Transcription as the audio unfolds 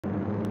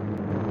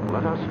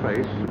Let us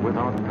face,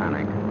 without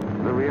panic,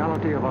 the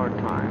reality of our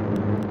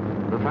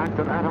time. The fact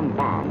that atom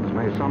bombs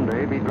may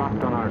someday be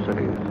dropped on our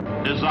cities.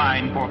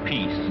 Designed for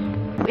peace.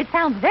 It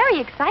sounds very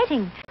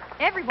exciting.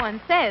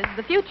 Everyone says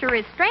the future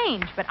is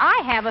strange, but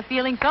I have a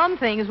feeling some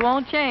things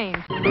won't change.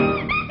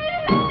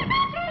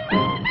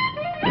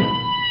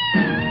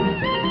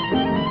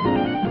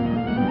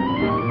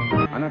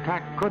 An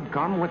attack could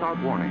come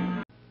without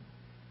warning.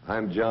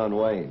 I'm John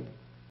Wayne.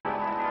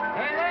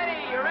 Hey,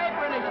 lady, your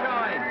apron is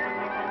showing.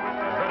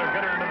 Better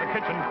get her into the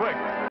kitchen quick.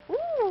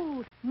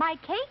 Ooh, my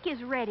cake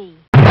is ready.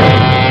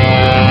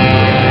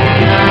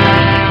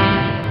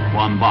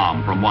 One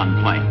bomb from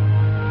one plane,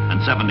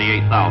 and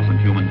 78,000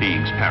 human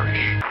beings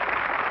perish.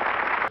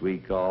 We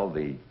call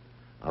the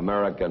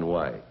American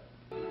way.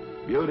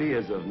 Beauty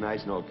is of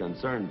national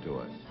concern to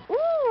us.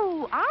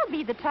 Ooh, I'll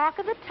be the talk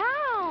of the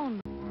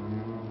town.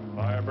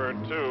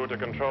 Firebird 2 to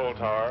Control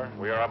Tower.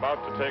 We are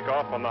about to take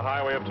off on the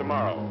highway of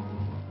tomorrow.